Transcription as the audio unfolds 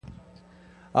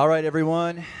All right,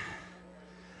 everyone.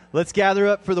 Let's gather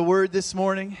up for the word this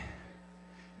morning.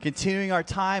 Continuing our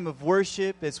time of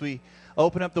worship as we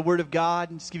open up the Word of God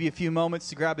and just give you a few moments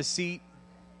to grab a seat.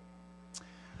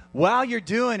 While you're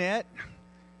doing it,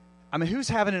 who's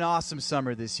having an awesome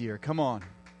summer this year? Come on.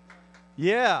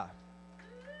 Yeah.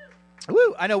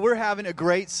 Woo! I know we're having a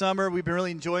great summer. We've been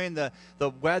really enjoying the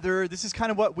weather. This is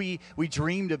kind of what we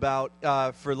dreamed about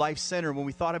for Life Center when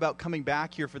we thought about coming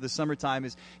back here for the summertime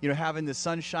is, having the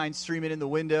sunshine streaming in the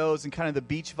windows and kind of the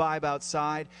beach vibe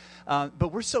outside.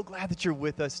 But we're so glad that you're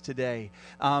with us today.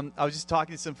 I was just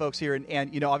talking to some folks here,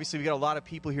 and obviously we've got a lot of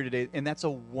people here today, and that's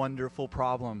a wonderful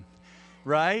problem,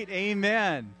 right?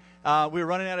 Amen. We're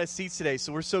running out of seats today,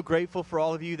 so we're so grateful for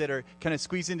all of you that are kind of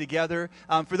squeezing together.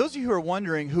 For those of you who are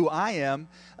wondering who I am,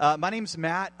 my name's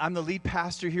Matt. I'm the lead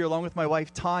pastor here along with my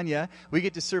wife, Tanya. We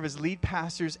get to serve as lead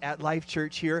pastors at Life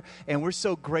Church here, and we're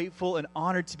so grateful and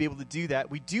honored to be able to do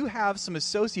that. We do have some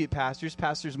associate pastors,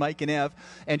 Pastors Mike and Ev,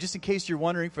 and just in case you're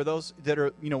wondering, for those that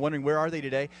are wondering where are they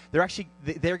today,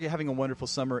 they're having a wonderful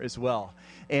summer as well.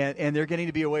 And they're getting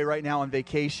to be away right now on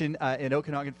vacation in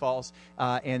Okanagan Falls,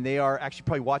 and they are actually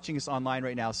probably watching us online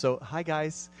right now. So, hi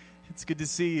guys, it's good to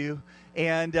see you.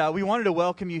 And we wanted to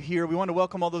welcome you here. We want to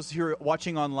welcome all those who are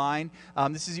watching online.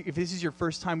 If this is your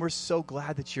first time, we're so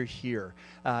glad that you're here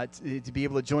to be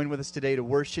able to join with us today to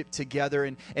worship together.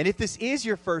 And if this is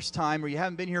your first time or you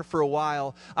haven't been here for a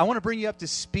while, I want to bring you up to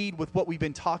speed with what we've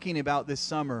been talking about this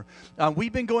summer.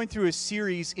 We've been going through a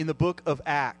series in the book of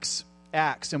Acts,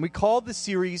 and we called the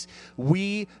series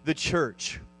We the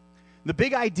Church. The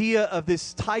big idea of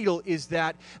this title is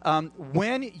that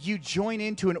when you join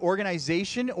into an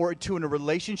organization or to a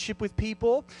relationship with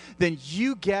people, then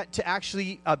you get to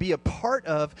actually be a part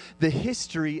of the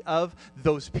history of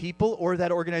those people or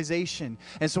that organization.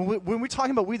 And so when we're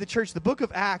talking about We the Church, the book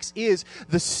of Acts is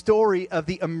the story of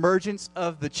the emergence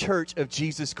of the church of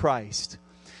Jesus Christ.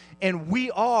 And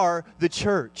we are the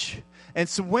church. And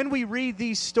so when we read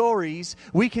these stories,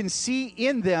 we can see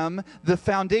in them the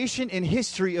foundation and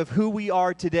history of who we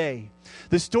are today.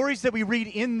 The stories that we read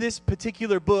in this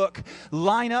particular book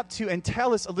line up to and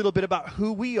tell us a little bit about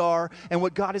who we are and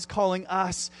what God is calling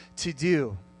us to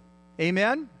do.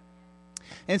 Amen?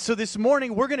 And so this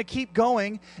morning, we're going to keep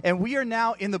going, and we are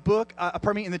now in the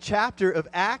in the chapter of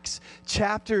Acts,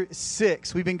 chapter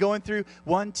 6. We've been going through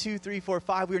 1, 2, 3, 4,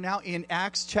 5. We are now in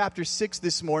Acts chapter 6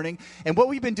 this morning, and what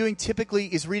we've been doing typically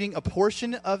is reading a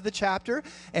portion of the chapter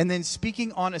and then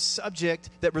speaking on a subject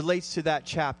that relates to that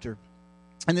chapter.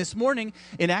 And this morning,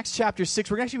 in Acts chapter 6,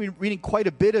 we're actually reading quite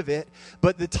a bit of it,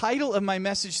 but the title of my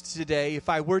message today, if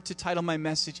I were to title my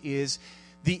message, is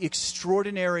The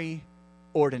Extraordinary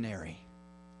Ordinary.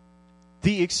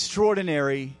 The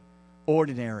extraordinary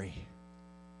ordinary.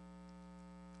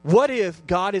 What if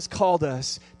God has called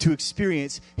us to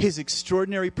experience His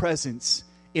extraordinary presence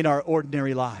in our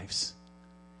ordinary lives?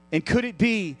 And could it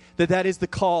be that that is the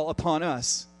call upon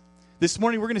us? This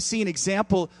morning we're going to see an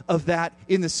example of that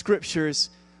in the Scriptures,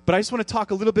 but I just want to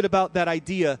talk a little bit about that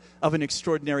idea of an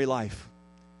extraordinary life.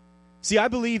 See, I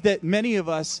believe that many of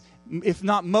us, if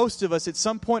not most of us, at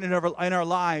some point in our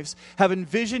lives, have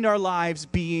envisioned our lives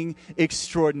being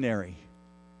extraordinary.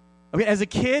 As a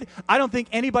kid, I don't think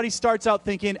anybody starts out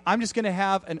thinking, I'm just going to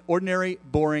have an ordinary,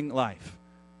 boring life,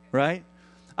 right?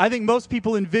 I think most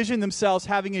people envision themselves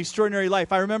having an extraordinary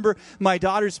life. I remember my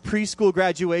daughter's preschool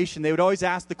graduation. They would always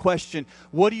ask the question,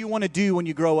 what do you want to do when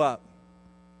you grow up?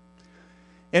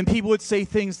 And people would say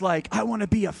things like, I want to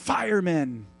be a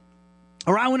fireman,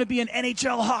 or I want to be an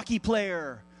NHL hockey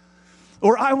player,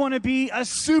 or I want to be a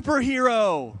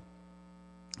superhero,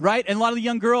 right? And a lot of the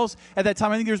young girls at that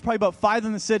time, I think there was probably about 5 of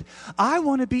them that said, I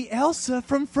want to be Elsa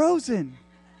from Frozen.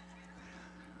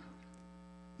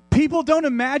 People don't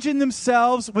imagine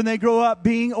themselves when they grow up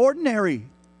being ordinary.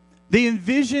 They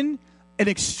envision an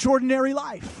extraordinary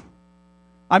life.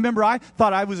 I remember I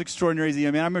thought I was extraordinary as a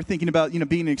young man. I remember thinking about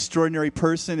being an extraordinary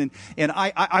person, and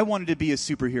I wanted to be a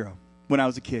superhero when I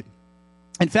was a kid.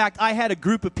 In fact, I had a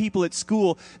group of people at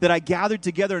school that I gathered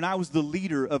together, and I was the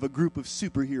leader of a group of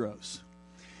superheroes.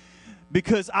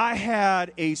 Because I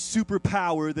had a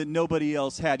superpower that nobody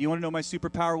else had. You want to know what my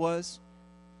superpower was?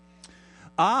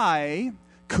 I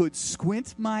could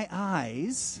squint my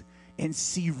eyes and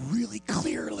see really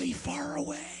clearly far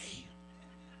away.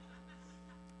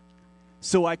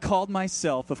 So I called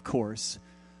myself, of course,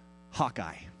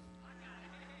 Hawkeye.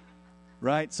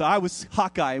 Right? So I was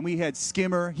Hawkeye, and we had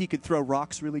Skimmer. He could throw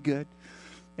rocks really good.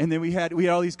 And then we had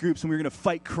all these groups, and we were going to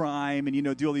fight crime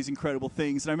and, do all these incredible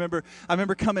things. And I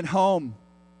remember coming home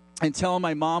and telling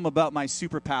my mom about my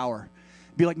superpower.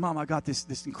 Be like, Mom, I got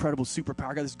this incredible superpower.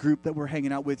 I got this group that we're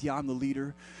hanging out with. Yeah, I'm the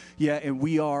leader. Yeah, and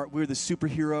we're the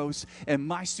superheroes. And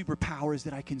my superpower is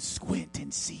that I can squint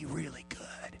and see really good.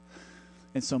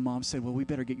 And so Mom said, well, we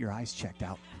better get your eyes checked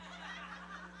out.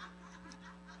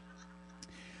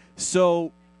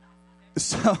 So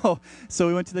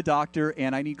we went to the doctor,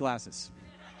 and I need glasses.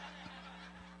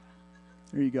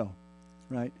 There you go,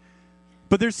 right?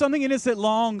 But there's something in us that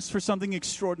longs for something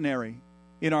extraordinary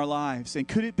in our lives. And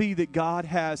could it be that God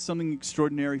has something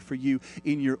extraordinary for you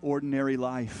in your ordinary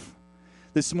life?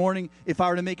 This morning, if I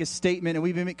were to make a statement, and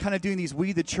we've been kind of doing these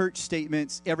We the Church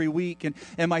statements every week,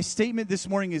 and my statement this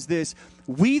morning is this: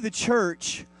 we the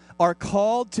church are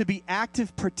called to be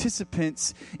active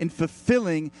participants in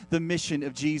fulfilling the mission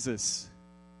of Jesus.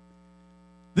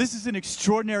 This is an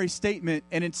extraordinary statement,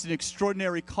 and it's an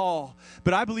extraordinary call.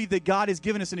 But I believe that God has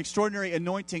given us an extraordinary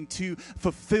anointing to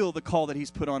fulfill the call that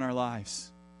He's put on our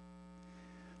lives.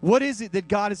 What is it that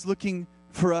God is looking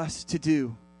for us to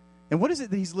do? And what is it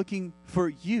that He's looking for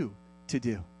you to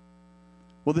do?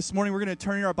 Well, this morning we're going to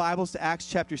turn in our Bibles to Acts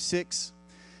chapter 6,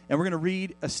 and we're going to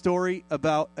read a story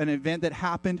about an event that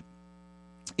happened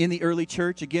in the early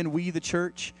church. Again, we the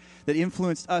church, that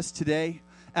influenced us today.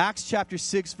 Acts chapter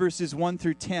 6, verses 1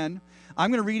 through 10.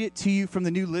 I'm going to read it to you from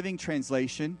the New Living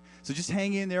Translation. So just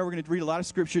hang in there. We're going to read a lot of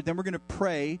scripture. Then we're going to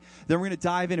pray. Then we're going to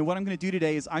dive in. And what I'm going to do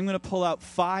today is I'm going to pull out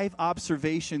 5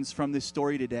 observations from this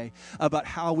story today about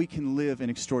how we can live an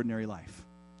extraordinary life.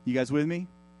 You guys with me?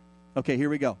 Okay, here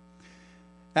we go.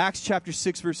 Acts chapter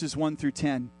 6, verses 1 through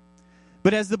 10.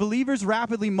 But as the believers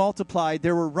rapidly multiplied,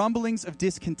 there were rumblings of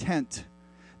discontent.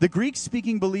 The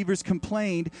Greek-speaking believers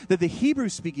complained about the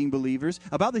Hebrew-speaking believers,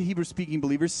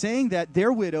 saying that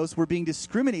their widows were being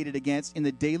discriminated against in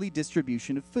the daily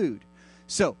distribution of food.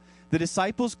 So the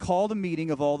disciples called a meeting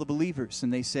of all the believers,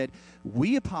 and they said,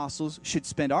 we apostles should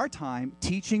spend our time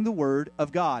teaching the word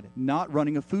of God, not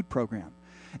running a food program.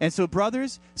 And so,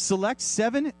 brothers, select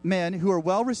 7 men who are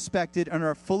well-respected and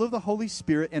are full of the Holy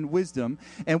Spirit and wisdom,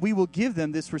 and we will give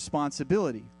them this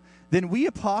responsibility. Then we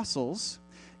apostles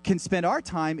can spend our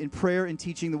time in prayer and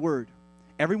teaching the word.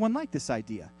 Everyone liked this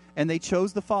idea, and they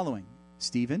chose the following: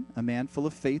 Stephen, a man full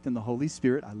of faith in the Holy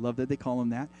Spirit. I love that they call him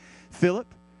that. Philip,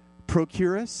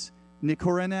 Prochorus,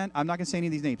 Nicanor. I'm not going to say any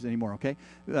of these names anymore, okay?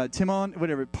 Timon,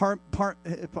 whatever.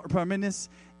 Parmenas,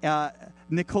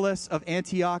 Nicholas of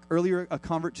Antioch, earlier a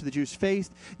convert to the Jewish faith.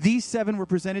 These 7 were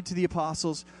presented to the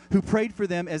apostles, who prayed for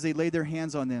them as they laid their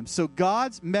hands on them. So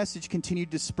God's message continued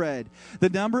to spread. The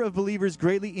number of believers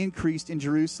greatly increased in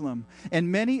Jerusalem,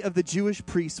 and many of the Jewish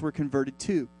priests were converted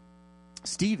too.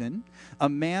 Stephen, a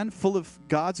man full of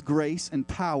God's grace and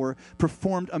power,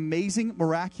 performed amazing,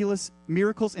 miraculous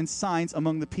miracles and signs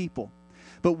among the people.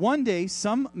 But one day,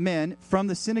 some men from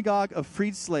the synagogue of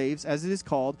freed slaves, as it is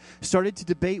called, started to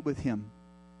debate with him.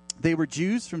 They were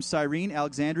Jews from Cyrene,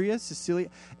 Alexandria, Sicilia,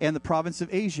 and the province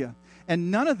of Asia. And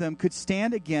none of them could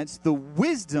stand against the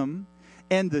wisdom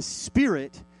and the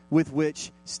spirit with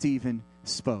which Stephen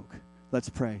spoke. Let's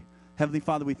pray. Heavenly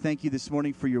Father, we thank you this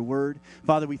morning for your word.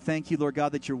 Father, we thank you, Lord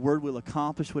God, that your word will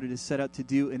accomplish what it is set out to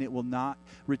do, and it will not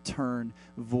return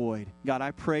void. God,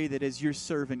 I pray that as your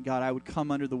servant, God, I would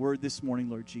come under the word this morning,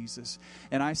 Lord Jesus.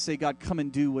 And I say, God, come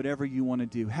and do whatever you want to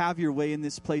do. Have your way in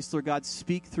this place, Lord God.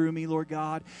 Speak through me, Lord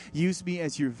God. Use me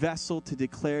as your vessel to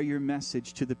declare your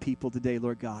message to the people today,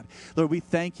 Lord God. Lord, we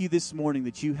thank you this morning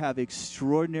that you have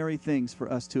extraordinary things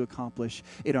for us to accomplish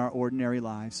in our ordinary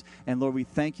lives. And Lord, we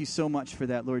thank you so much for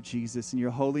that, Lord Jesus. In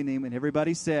your holy name, and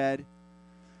everybody said,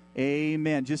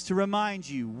 amen. Just to remind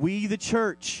you, we the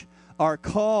church are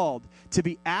called to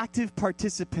be active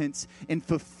participants in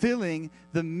fulfilling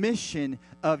the mission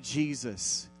of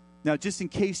Jesus. Now, just in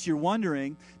case you're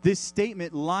wondering, this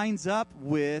statement lines up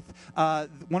with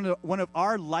one of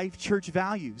our Life Church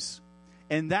values,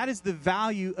 and that is the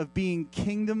value of being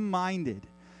kingdom-minded.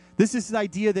 This is the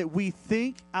idea that we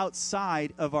think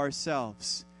outside of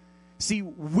ourselves. See,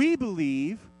 we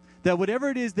believe that whatever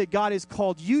it is that God has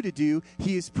called you to do,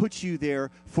 He has put you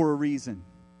there for a reason.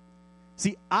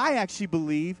 See, I actually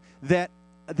believe that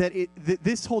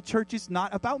this whole church is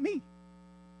not about me.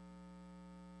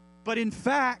 But in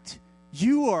fact,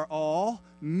 you are all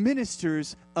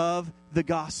ministers of the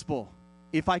gospel.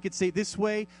 If I could say it this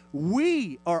way,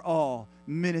 we are all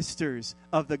ministers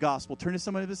of the gospel. Turn to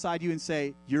someone beside you and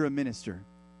say, you're a minister.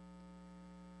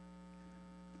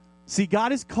 See,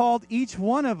 God has called each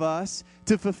one of us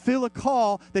to fulfill a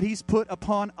call that He's put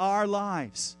upon our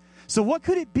lives. So what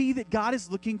could it be that God is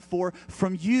looking for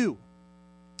from you?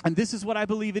 And this is what I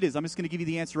believe it is. I'm just going to give you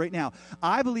the answer right now.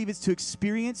 I believe it's to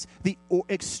experience the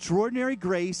extraordinary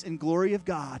grace and glory of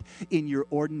God in your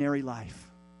ordinary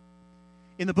life.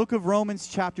 In the book of Romans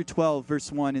chapter 12,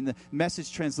 verse 1, in the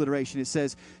Message transliteration, it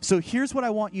says, "So here's what I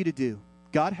want you to do,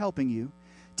 God helping you,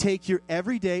 take your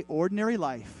everyday, ordinary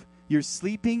life, your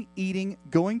sleeping, eating,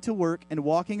 going to work, and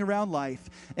walking around life,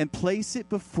 and place it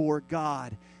before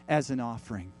God as an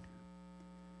offering."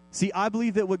 See, I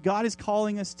believe that what God is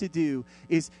calling us to do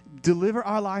is deliver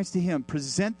our lives to Him,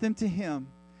 present them to Him,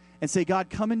 and say, God,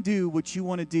 come and do what you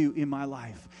want to do in my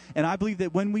life. And I believe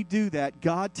that when we do that,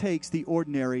 God takes the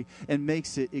ordinary and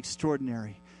makes it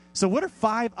extraordinary. So what are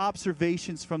 5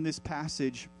 observations from this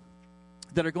passage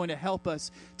that are going to help us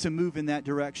to move in that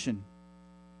direction?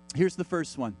 Here's the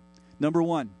first one. Number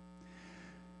 1,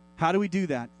 how do we do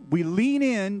that? We lean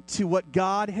in to what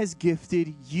God has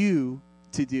gifted you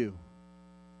to do.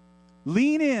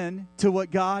 Lean in to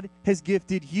what God has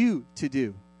gifted you to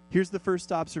do. Here's the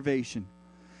first observation.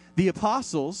 The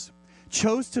apostles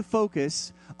chose to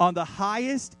focus on the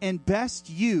highest and best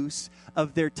use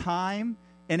of their time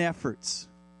and efforts.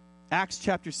 Acts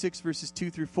chapter 6, verses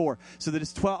 2 through 4. So that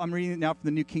it's 12, I'm reading it now from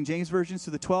the New King James Version.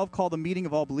 So the 12 called a meeting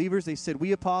of all believers. They said,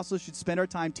 we apostles should spend our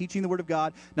time teaching the word of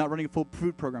God, not running a full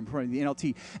food program, according to the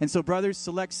NLT. And so, brothers,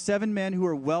 select 7 men who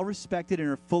are well respected and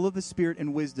are full of the Spirit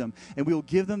and wisdom. And we will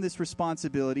give them this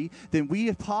responsibility. Then we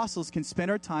apostles can spend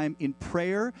our time in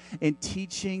prayer and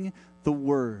teaching the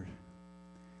word.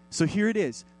 So here it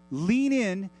is. Lean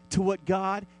in to what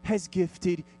God has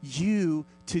gifted you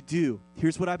to do.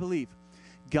 Here's what I believe.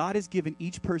 God has given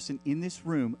each person in this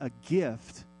room a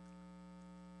gift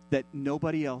that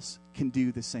nobody else can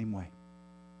do the same way.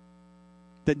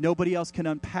 That nobody else can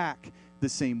unpack the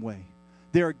same way.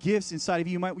 There are gifts inside of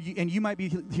you, and you might be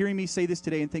hearing me say this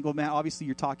today and think, well, man, obviously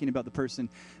you're talking about the person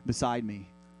beside me.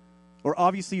 Or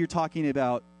obviously you're talking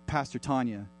about Pastor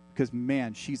Tanya, because,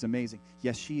 man, she's amazing.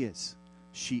 Yes, she is.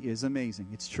 She is amazing.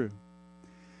 It's true.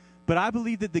 But I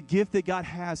believe that the gift that God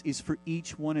has is for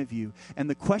each one of you. And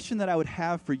the question that I would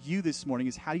have for you this morning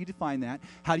is, how do you define that?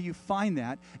 How do you find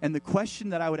that? And the question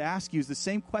that I would ask you is the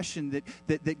same question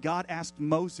that God asked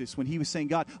Moses when he was saying,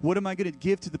 God, what am I going to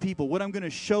give to the people? What I'm going to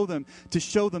show them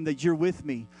that you're with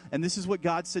me? And this is what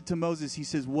God said to Moses. He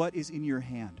says, what is in your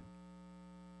hand?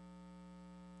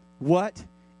 What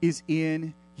is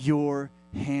in your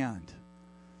hand?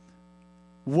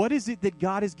 What is it that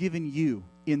God has given you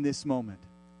in this moment?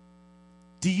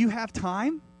 Do you have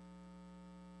time?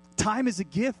 Time is a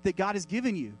gift that God has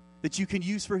given you that you can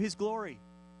use for His glory.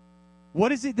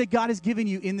 What is it that God has given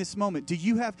you in this moment? Do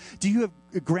you have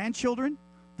grandchildren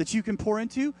that you can pour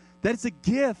into? That's a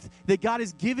gift that God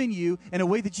has given you in a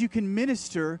way that you can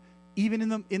minister even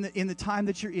in the time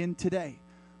that you're in today.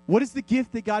 What is the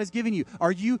gift that God has given you?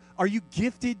 Are you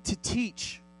gifted to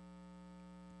teach?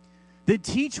 Then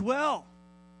teach well.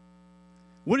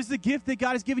 What is the gift that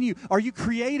God has given you? Are you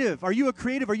creative? Are you a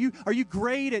creative? Are you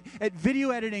great at video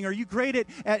editing? Are you great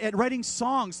at writing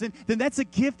songs? Then that's a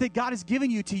gift that God has given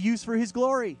you to use for His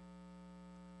glory.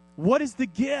 What is the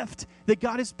gift that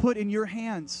God has put in your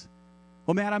hands?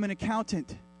 Well, man, I'm an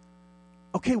accountant.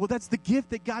 Okay, well, that's the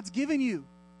gift that God's given you.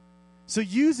 So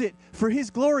use it for His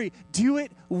glory. Do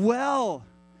it well.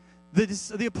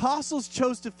 The apostles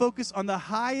chose to focus on the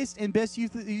highest and best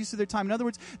use of their time. In other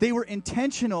words, they were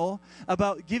intentional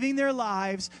about giving their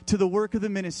lives to the work of the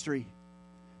ministry.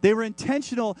 They were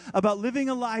intentional about living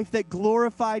a life that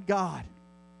glorified God.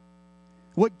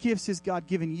 What gifts has God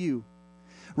given you?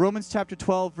 Romans chapter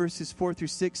 12, verses 4 through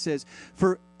 6 says,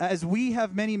 for as we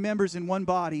have many members in one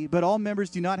body, but all members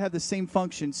do not have the same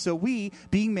function, so we,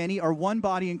 being many, are one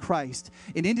body in Christ,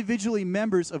 and individually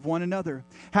members of one another,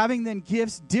 having then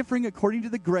gifts differing according to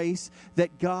the grace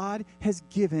that God has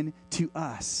given to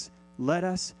us. Let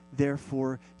us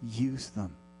therefore use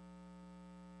them.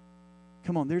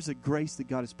 Come on, there's a grace that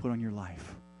God has put on your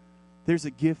life. There's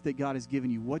a gift that God has given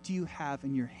you. What do you have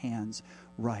in your hands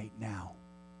right now?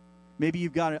 Maybe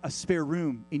you've got a spare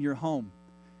room in your home,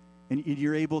 and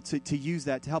you're able to use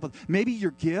that to help others. Maybe your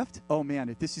gift, oh man,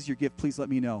 if this is your gift, please let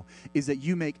me know, is that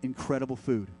you make incredible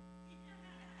food.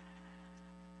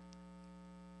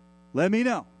 Let me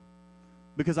know,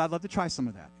 because I'd love to try some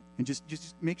of that. And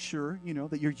just make sure,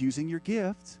 that you're using your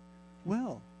gift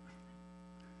well.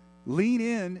 Lean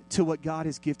in to what God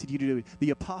has gifted you to do. The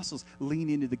apostles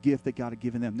lean into the gift that God had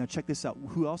given them. Now check this out.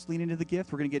 Who else leaned into the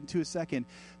gift? We're going to get into in a second.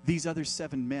 These other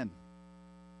 7 men.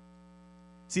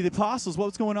 See, the apostles,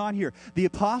 what's going on here? The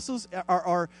apostles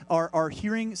are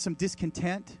hearing some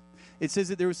discontent. It says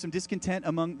that there was some discontent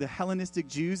among the Hellenistic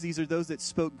Jews. These are those that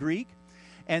spoke Greek.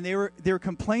 And they were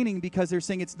complaining because they're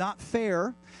saying it's not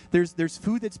fair. There's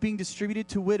food that's being distributed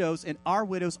to widows, and our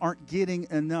widows aren't getting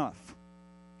enough.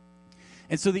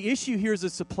 And so the issue here is a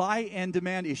supply and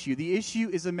demand issue. The issue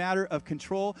is a matter of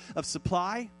control of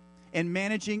supply and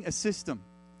managing a system.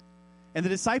 And the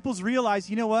disciples realized,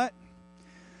 you know what?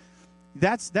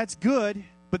 That's good,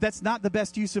 but that's not the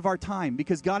best use of our time,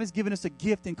 because God has given us a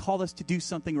gift and called us to do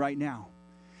something right now.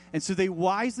 And so they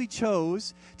wisely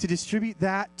chose to distribute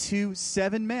that to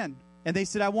 7 men. And they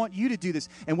said, I want you to do this.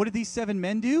 And what did these 7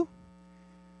 men do?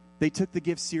 They took the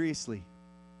gift seriously.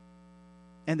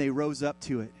 And they rose up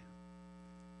to it.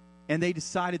 And they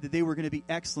decided that they were going to be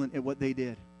excellent at what they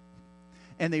did.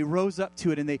 And they rose up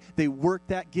to it, and they worked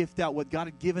that gift out, what God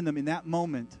had given them in that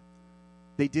moment.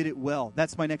 They did it well.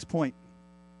 That's my next point.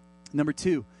 Number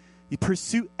 2, you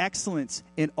pursue excellence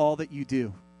in all that you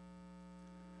do.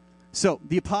 So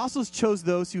the apostles chose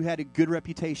those who had a good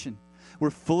reputation,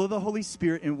 were full of the Holy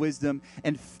Spirit and wisdom,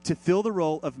 and to fill the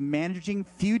role of managing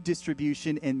food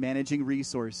distribution and managing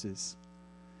resources.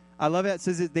 I love that it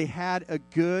says that they had a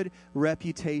good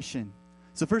reputation.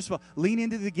 So first of all, lean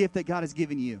into the gift that God has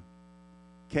given you.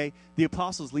 Okay? The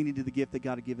apostles leaned into the gift that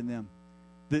God had given them.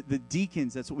 The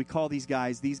deacons, that's what we call these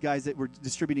guys that were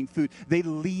distributing food, they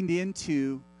leaned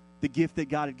into the gift that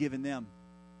God had given them.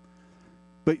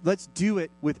 But let's do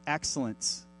it with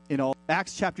excellence in all.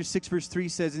 Acts chapter 6, verse 3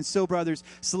 says, and so, brothers,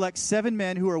 select 7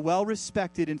 men who are well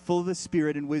respected and full of the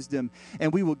Spirit and wisdom,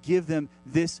 and we will give them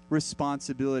this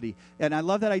responsibility. And I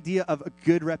love that idea of a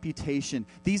good reputation.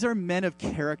 These are men of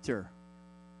character.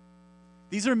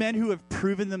 These are men who have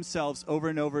proven themselves over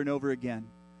and over and over again.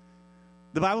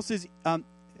 The Bible says,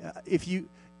 if you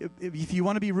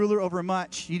want to be ruler over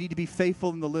much, you need to be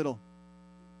faithful in the little.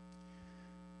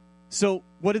 So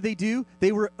what did they do?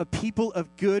 They were a people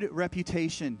of good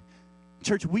reputation.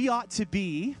 Church, we ought to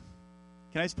be,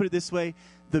 can I just put it this way,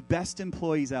 the best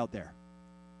employees out there.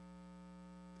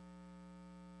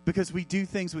 Because we do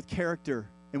things with character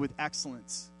and with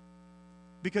excellence.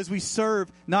 Because we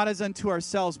serve not as unto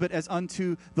ourselves, but as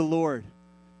unto the Lord.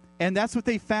 And that's what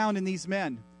they found in these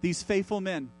men, these faithful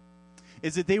men,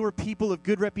 is that they were people of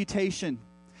good reputation,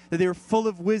 that they were full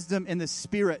of wisdom in the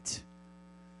Spirit.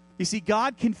 You see,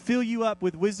 God can fill you up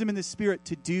with wisdom in the Spirit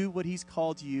to do what He's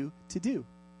called you to do.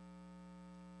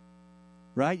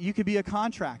 Right? You could be a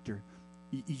contractor.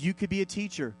 You could be a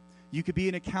teacher. You could be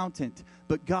an accountant.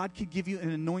 But God could give you an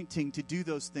anointing to do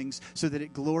those things so that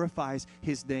it glorifies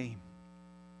His name.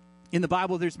 In the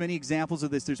Bible, there's many examples of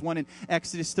this. There's one in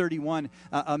Exodus 31,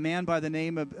 a man by the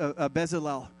name of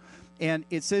Bezalel. And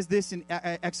it says this in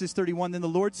Exodus 31, then the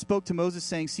Lord spoke to Moses,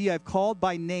 saying, see, I've called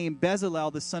by name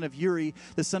Bezalel, the son of Uri,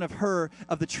 the son of Hur,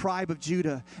 of the tribe of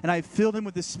Judah. And I have filled him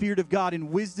with the Spirit of God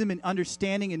in wisdom and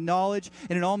understanding and knowledge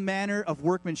and in all manner of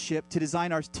workmanship, to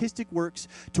design artistic works,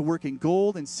 to work in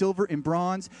gold and silver and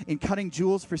bronze, in cutting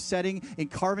jewels for setting, in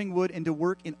carving wood, and to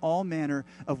work in all manner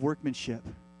of workmanship.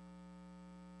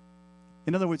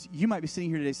 In other words, you might be sitting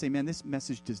here today saying, man, this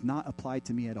message does not apply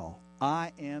to me at all.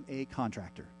 I am a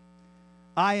contractor.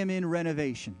 I am in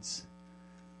renovations.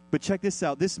 But check this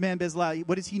out. This man, Bezalel,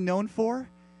 what is he known for?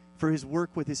 For his work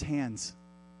with his hands.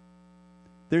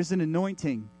 There's an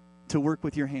anointing to work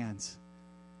with your hands.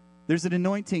 There's an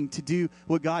anointing to do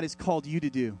what God has called you to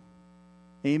do.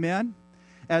 Amen?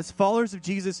 As followers of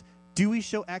Jesus, do we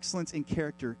show excellence in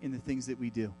character in the things that we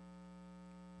do?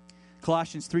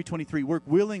 Colossians 3:23, work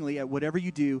willingly at whatever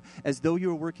you do as though you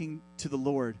are working to the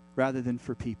Lord rather than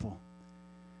for people.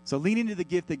 So lean into the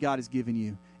gift that God has given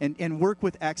you and work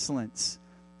with excellence.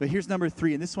 But here's number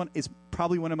 3, and this one is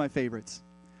probably one of my favorites.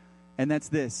 And that's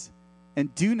this.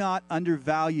 And do not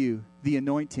undervalue the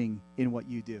anointing in what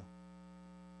you do.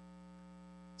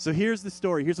 So here's the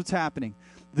story. Here's what's happening.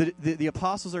 The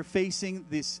apostles are facing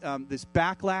this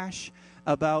backlash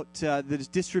about the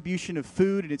distribution of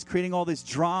food, and it's creating all this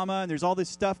drama, and there's all this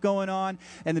stuff going on.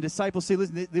 And the disciples say,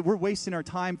 listen, we're wasting our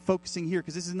time focusing here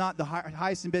because this is not the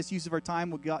highest and best use of our time,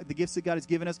 the gifts that God has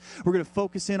given us. We're going to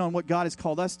focus in on what God has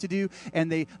called us to do.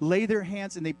 And they lay their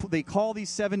hands, and they call these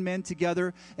 7 men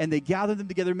together, and they gather them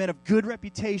together, men of good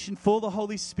reputation, full of the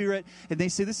Holy Spirit, and they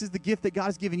say, this is the gift that God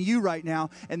has given you right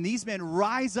now. And these men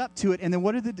rise up to it, and then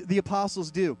what do the apostles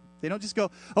do? They don't just go,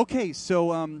 okay,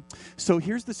 so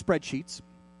here's the spreadsheets,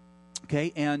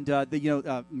 okay, and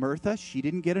Martha, she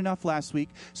didn't get enough last week,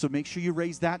 so make sure you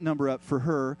raise that number up for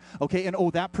her, okay, and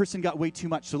that person got way too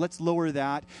much, so let's lower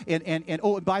that, and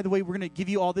by the way, we're going to give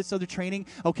you all this other training,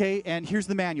 okay, and here's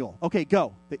the manual, okay,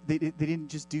 go. They didn't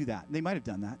just do that. They might have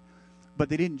done that, but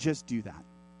they didn't just do that.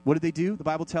 What did they do? The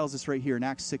Bible tells us right here in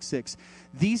Acts 6:6.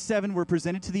 These 7 were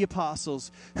presented to the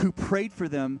apostles, who prayed for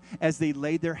them as they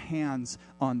laid their hands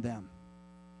on them.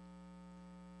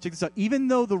 Check this out. Even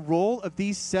though the role of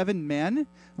these 7 men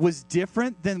was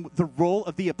different than the role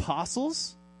of the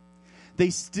apostles,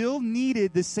 they still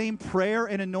needed the same prayer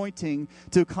and anointing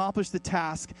to accomplish the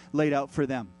task laid out for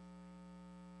them.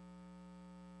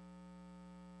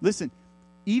 Listen,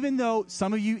 even though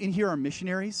some of you in here are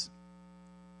missionaries,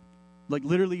 like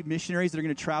literally missionaries that are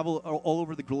going to travel all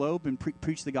over the globe and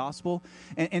preach the gospel,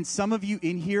 and some of you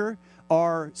in here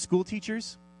are school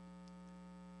teachers,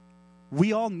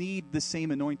 we all need the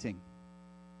same anointing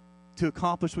to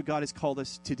accomplish what God has called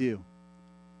us to do.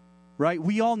 Right?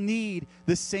 We all need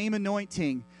the same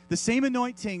anointing. The same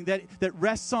anointing that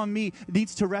rests on me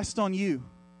needs to rest on you,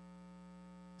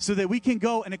 so that we can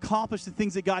go and accomplish the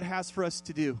things that God has for us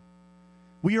to do.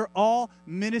 We are all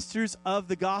ministers of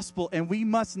the gospel, and we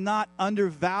must not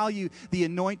undervalue the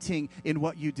anointing in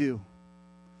what you do.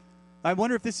 I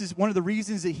wonder if this is one of the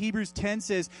reasons that Hebrews 10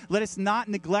 says, let us not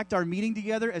neglect our meeting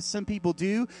together as some people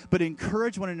do, but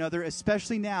encourage one another,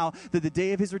 especially now that the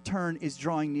day of his return is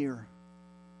drawing near.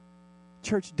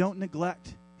 Church, don't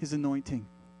neglect his anointing.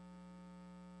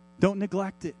 Don't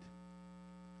neglect it.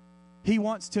 He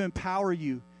wants to empower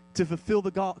you to fulfill the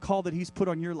call that he's put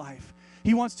on your life.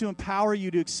 He wants to empower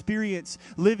you to experience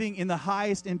living in the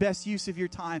highest and best use of your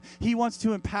time. He wants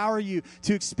to empower you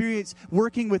to experience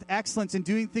working with excellence and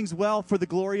doing things well for the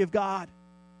glory of God.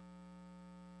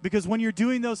 Because when you're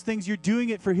doing those things, you're doing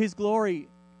it for his glory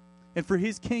and for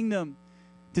his kingdom,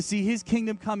 to see his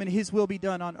kingdom come and his will be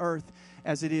done on earth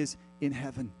as it is in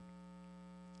heaven.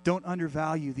 Don't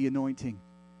undervalue the anointing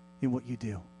in what you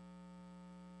do.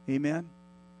 Amen?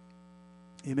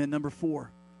 Amen. Number 4.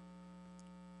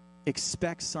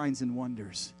 Expect signs and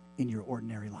wonders in your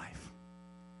ordinary life.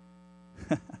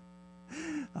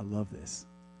 I love this.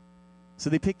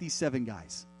 So they pick these 7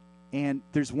 guys. And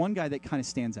there's one guy that kind of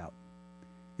stands out.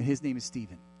 And his name is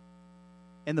Stephen.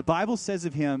 And the Bible says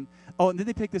of him, and then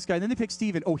they pick this guy, and then they pick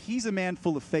Stephen. Oh, he's a man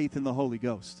full of faith in the Holy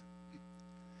Ghost.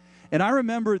 And I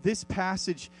remember this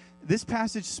passage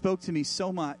spoke to me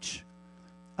so much.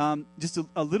 Just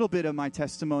a little bit of my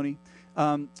testimony.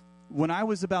 When I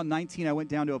was about 19, I went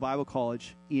down to a Bible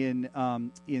college in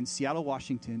Seattle,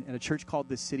 Washington, at a church called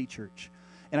the City Church.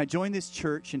 And I joined this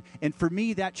church, and for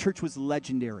me, that church was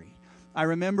legendary. I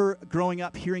remember growing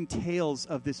up hearing tales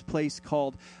of this place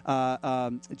called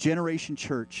Generation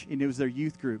Church, and it was their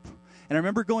youth group. And I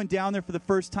remember going down there for the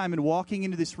first time and walking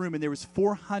into this room, and there was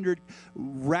 400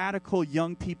 radical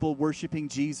young people worshiping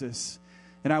Jesus,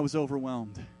 and I was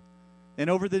overwhelmed. And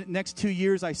over the next 2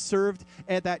 years, I served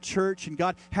at that church, and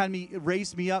God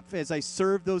raised me up as I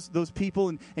served those people,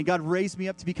 and God raised me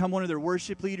up to become one of their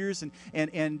worship leaders and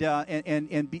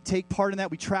take part in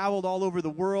that. We traveled all over the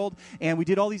world, and we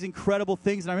did all these incredible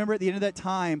things. And I remember at the end of that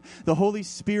time, the Holy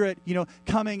Spirit,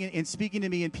 coming and speaking to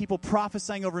me, and people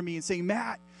prophesying over me and saying,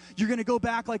 Matt, you're going to go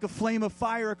back like a flame of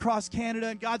fire across Canada,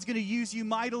 and God's going to use you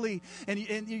mightily, and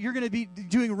you're going to be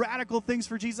doing radical things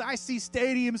for Jesus. I see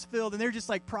stadiums filled, and they're just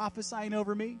like prophesying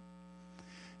over me.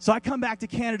 So I come back to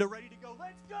Canada ready to go.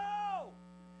 Let's go!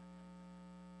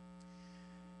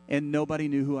 And nobody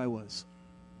knew who I was,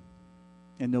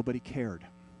 and nobody cared.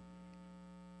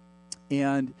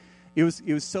 And it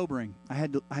was sobering. I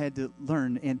had to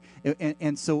learn,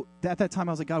 and so at that time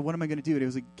I was like, God, what am I going to do? And it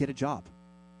was like, get a job.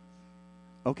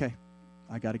 Okay,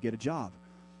 I got to get a job.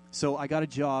 So I got a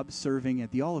job serving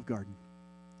at the Olive Garden.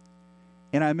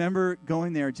 And I remember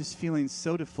going there just feeling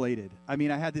so deflated. I mean,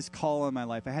 I had this call on my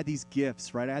life. I had these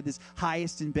gifts, right? I had this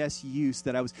highest and best use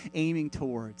that I was aiming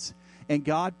towards. And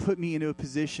God put me into a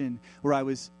position where I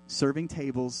was serving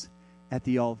tables at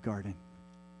the Olive Garden.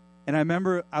 And I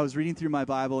remember I was reading through my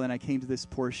Bible, and I came to this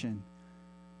portion.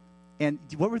 And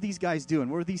what were these guys doing?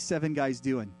 What were these 7 guys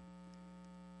doing?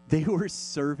 They were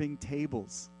serving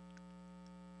tables.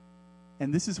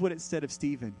 And this is what it said of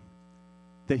Stephen,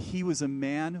 that he was a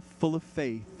man full of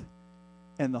faith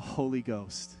and the Holy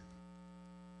Ghost.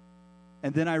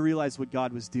 And then I realized what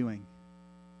God was doing.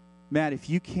 Matt, if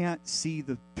you can't see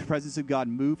the presence of God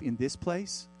move in this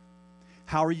place,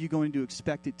 how are you going to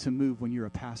expect it to move when you're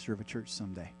a pastor of a church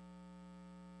someday?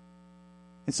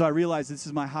 And so I realized this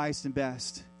is my highest and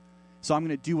best. So I'm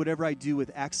going to do whatever I do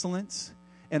with excellence,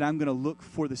 and I'm going to look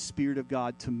for the Spirit of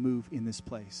God to move in this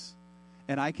place.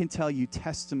 And I can tell you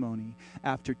testimony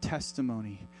after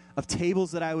testimony of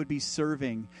tables that I would be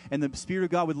serving, and the Spirit of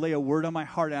God would lay a word on my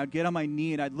heart, and I'd get on my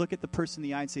knee, and I'd look at the person in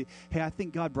the eye and say, hey, I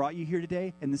think God brought you here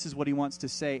today, and this is what he wants to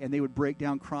say. And they would break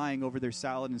down crying over their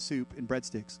salad and soup and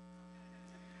breadsticks.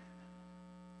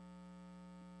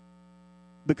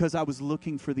 Because I was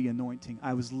looking for the anointing.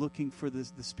 I was looking for the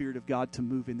Spirit of God to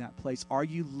move in that place. Are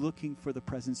you looking for the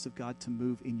presence of God to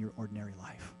move in your ordinary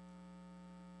life?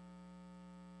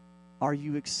 Are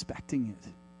you expecting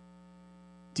it?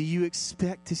 Do you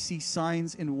expect to see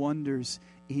signs and wonders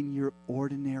in your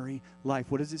ordinary life?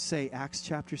 What does it say? Acts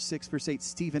chapter 6, verse 8.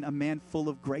 Stephen, a man full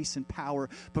of grace and power,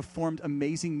 performed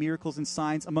amazing miracles and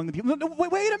signs among the people. No,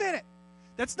 wait a minute.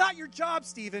 That's not your job,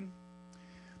 Stephen.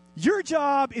 Your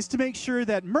job is to make sure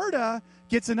that Murda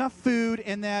gets enough food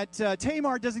and that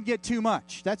Tamar doesn't get too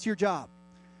much. That's your job.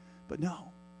 But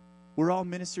no, we're all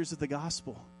ministers of the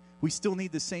gospel. We still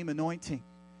need the same anointing.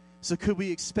 So could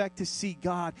we expect to see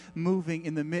God moving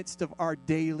in the midst of our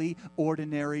daily,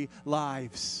 ordinary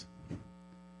lives?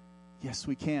 Yes,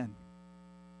 we can.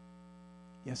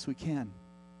 Yes, we can.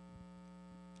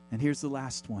 And here's the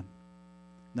last one.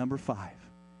 Number 5.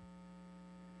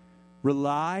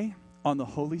 Rely on the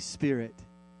Holy Spirit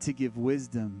to give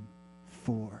wisdom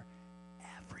for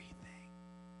everything.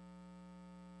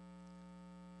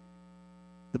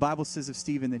 The Bible says of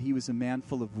Stephen that he was a man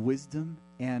full of wisdom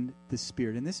and the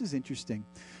Spirit. And this is interesting.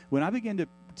 When I began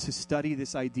to study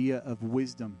this idea of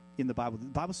wisdom in the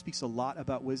Bible speaks a lot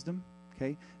about wisdom,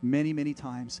 okay? Many, many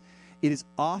times. It is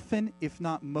often, if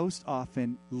not most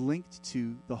often, linked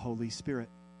to the Holy Spirit.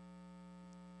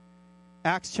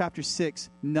 Acts chapter 6,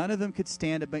 none of them could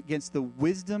stand up against the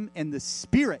wisdom and the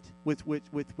Spirit with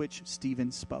which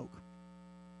Stephen spoke.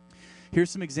 Here's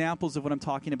some examples of what I'm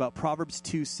talking about. Proverbs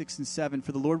 2, 6, and 7.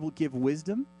 For the Lord will give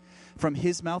wisdom. From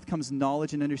his mouth comes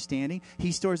knowledge and understanding.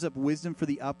 He stores up wisdom for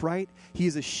the upright. He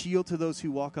is a shield to those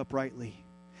who walk uprightly.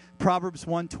 Proverbs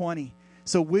 1:20.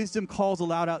 So wisdom calls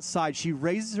aloud outside. She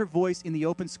raises her voice in the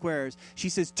open squares. She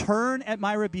says, turn at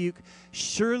my rebuke.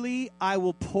 Surely I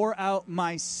will pour out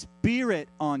my Spirit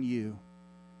on you.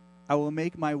 I will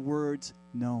make my words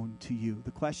known to you.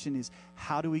 The question is,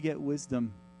 how do we get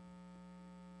wisdom?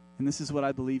 And this is what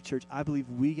I believe, church. I believe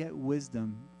we get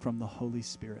wisdom from the Holy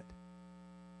Spirit.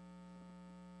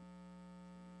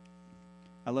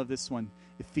 I love this one.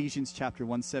 Ephesians chapter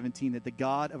 1:17, that the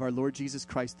God of our Lord Jesus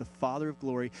Christ, the Father of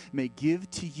glory, may give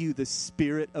to you the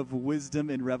spirit of wisdom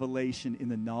and revelation in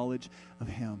the knowledge of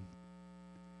him.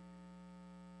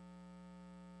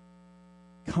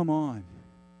 Come on.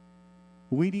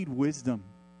 We need wisdom.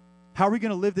 How are we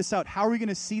going to live this out? How are we going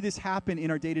to see this happen in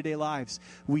our day-to-day lives?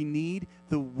 We need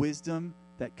the wisdom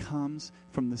that comes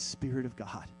from the Spirit of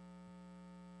God.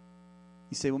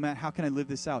 You say, well, Matt, how can I live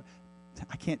this out?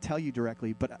 I can't tell you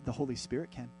directly, but the Holy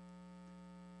Spirit can.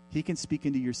 He can speak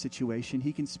into your situation.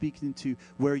 He can speak into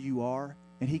where you are,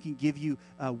 and he can give you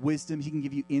wisdom. He can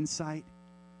give you insight.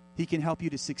 He can help you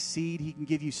to succeed. He can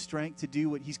give you strength to do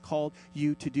what he's called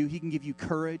you to do. He can give you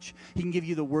courage. He can give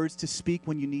you the words to speak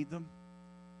when you need them.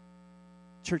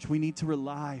 Church, we need to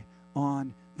rely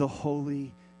on the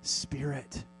Holy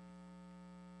Spirit.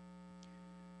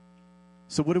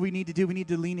 So what do we need to do? We need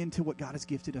to lean into what God has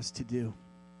gifted us to do.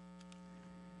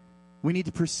 We need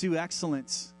to pursue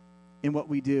excellence in what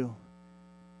we do.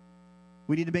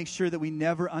 We need to make sure that we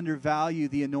never undervalue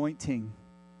the anointing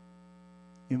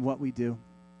in what we do.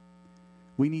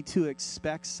 We need to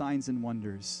expect signs and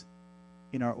wonders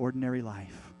in our ordinary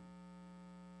life.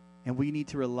 And we need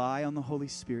to rely on the Holy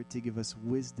Spirit to give us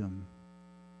wisdom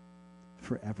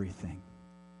for everything.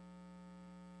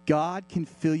 God can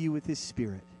fill you with his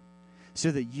Spirit so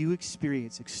that you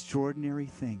experience extraordinary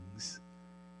things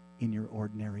in your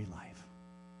ordinary life.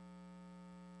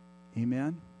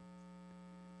 Amen?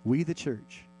 We, the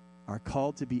church, are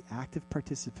called to be active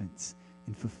participants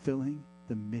in fulfilling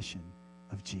the mission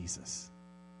of Jesus.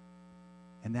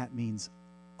 And that means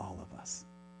all of us.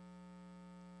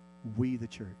 We, the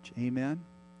church. Amen?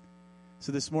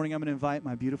 So this morning I'm going to invite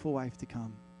my beautiful wife to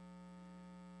come.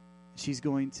 She's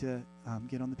going to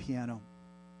get on the piano.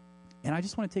 And I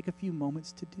just want to take a few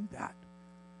moments to do that.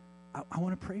 I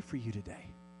want to pray for you today.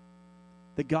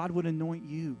 That God would anoint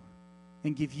you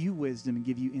and give you wisdom and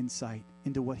give you insight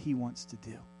into what he wants to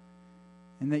do.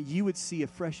 And that you would see a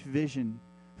fresh vision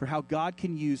for how God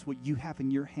can use what you have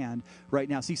in your hand right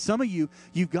now. See, some of you,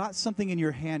 you've got something in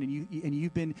your hand and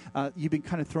you've been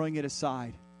kind of throwing it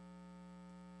aside.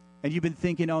 And you've been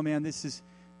thinking, oh man, this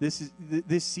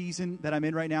season that I'm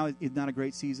in right now is not a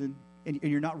great season. And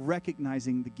you're not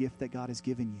recognizing the gift that God has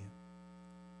given you.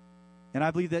 And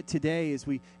I believe that today, as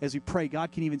we pray,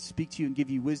 God can even speak to you and give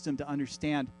you wisdom to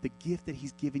understand the gift that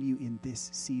he's given you in this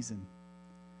season.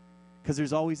 Because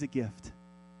there's always a gift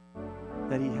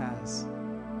that he has.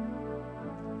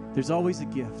 There's always a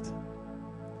gift.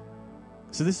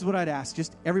 So this is what I'd ask.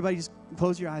 Just everybody just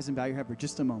close your eyes and bow your head for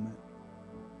just a moment.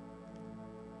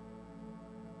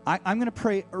 I'm going to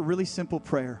pray a really simple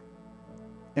prayer.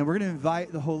 And we're going to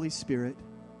invite the Holy Spirit.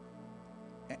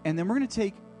 And then we're going to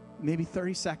take maybe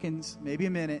 30 seconds, maybe a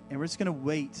minute, and we're just going to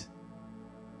wait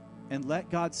and let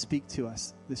God speak to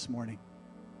us this morning.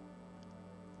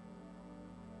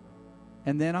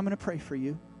 And then I'm going to pray for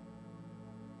you.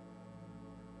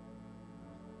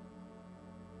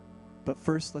 But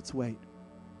first, let's wait.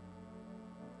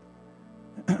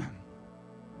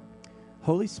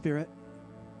 Holy Spirit,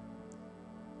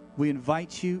 we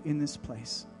invite you in this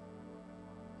place.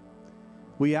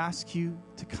 We ask you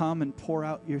to come and pour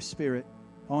out your Spirit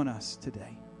on us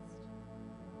today.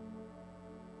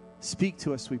 Speak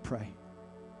to us, we pray.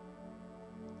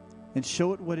 And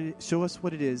show us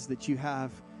what it is that you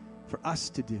have for us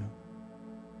to do.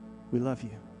 We love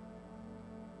you.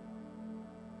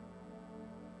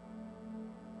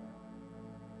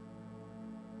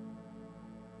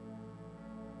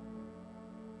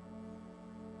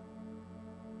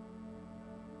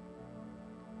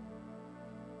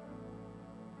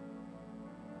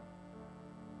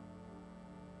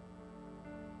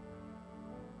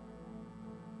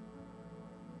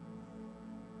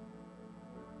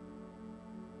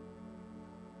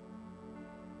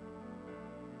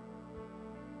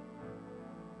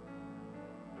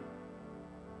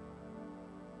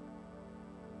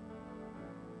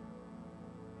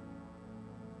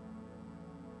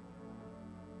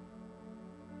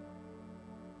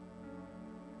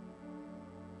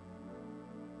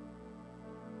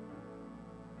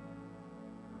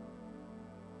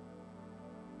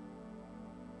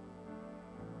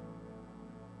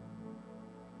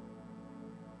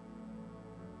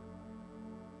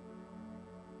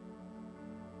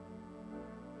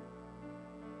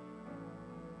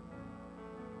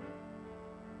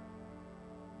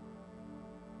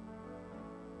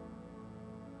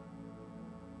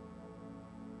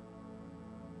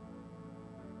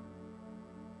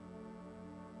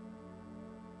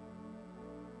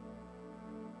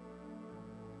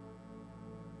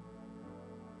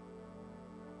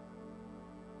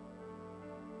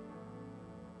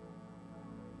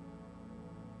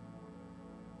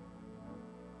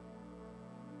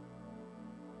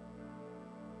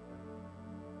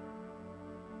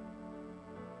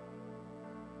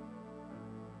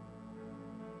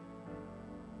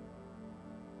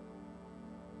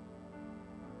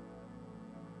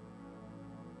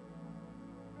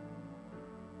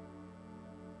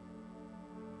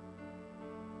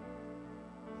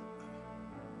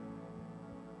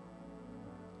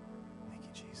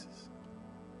 Jesus.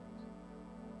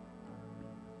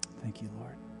 Thank you,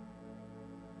 Lord.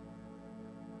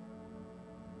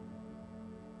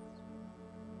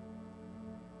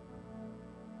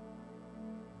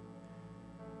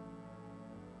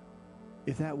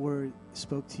 If that word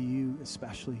spoke to you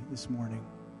especially this morning,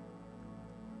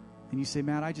 and you say,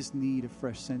 Matt, I just need a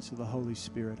fresh sense of the Holy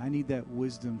Spirit. I need that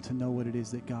wisdom to know what it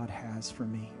is that God has for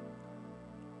me.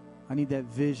 I need that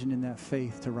vision and that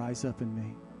faith to rise up in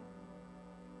me.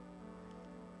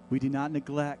 We do not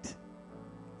neglect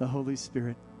the Holy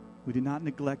Spirit. We do not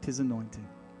neglect His anointing.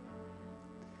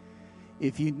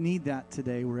 If you need that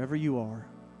today, wherever you are,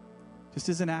 just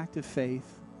as an act of faith,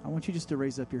 I want you just to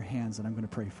raise up your hands and I'm going to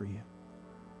pray for you.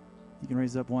 You can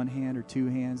raise up one hand or two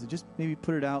hands and just maybe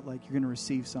put it out like you're going to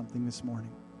receive something this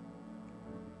morning.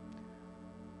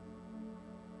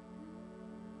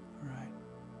 All right.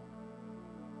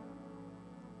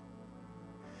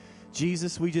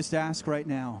 Jesus, we just ask right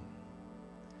now,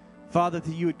 Father,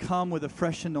 that you would come with a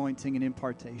fresh anointing and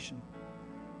impartation.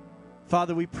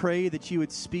 Father, we pray that you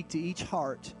would speak to each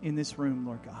heart in this room,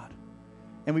 Lord God.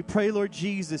 And we pray, Lord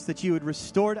Jesus, that you would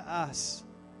restore to us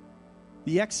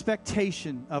the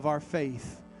expectation of our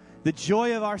faith, the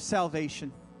joy of our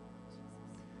salvation.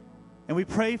 And we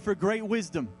pray for great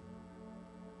wisdom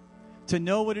to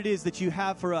know what it is that you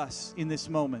have for us in this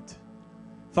moment.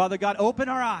 Father God, open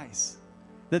our eyes,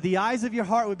 that the eyes of your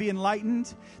heart would be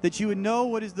enlightened, that you would know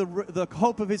what is the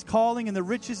hope of his calling and the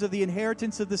riches of the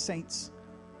inheritance of the saints.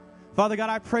 Father God,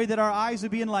 I pray that our eyes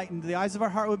would be enlightened, the eyes of our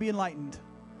heart would be enlightened,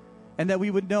 and that we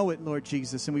would know it, Lord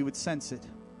Jesus, and we would sense it.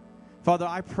 Father,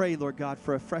 I pray, Lord God,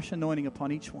 for a fresh anointing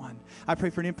upon each one. I pray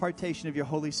for an impartation of your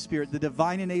Holy Spirit, the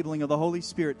divine enabling of the Holy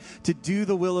Spirit to do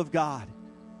the will of God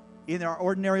in our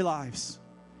ordinary lives.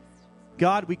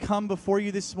 God, we come before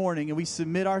you this morning and we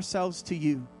submit ourselves to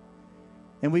you.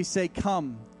 And we say,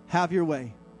 come, have your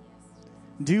way.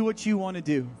 Do what you want to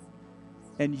do.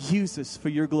 And use us for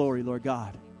your glory, Lord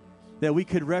God. That we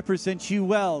could represent you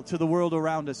well to the world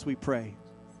around us, we pray.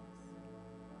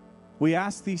 We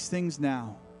ask these things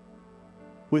now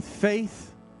with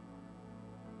faith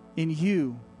in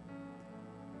you.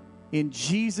 In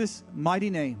Jesus' mighty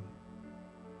name.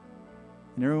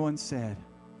 And everyone said,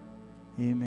 amen.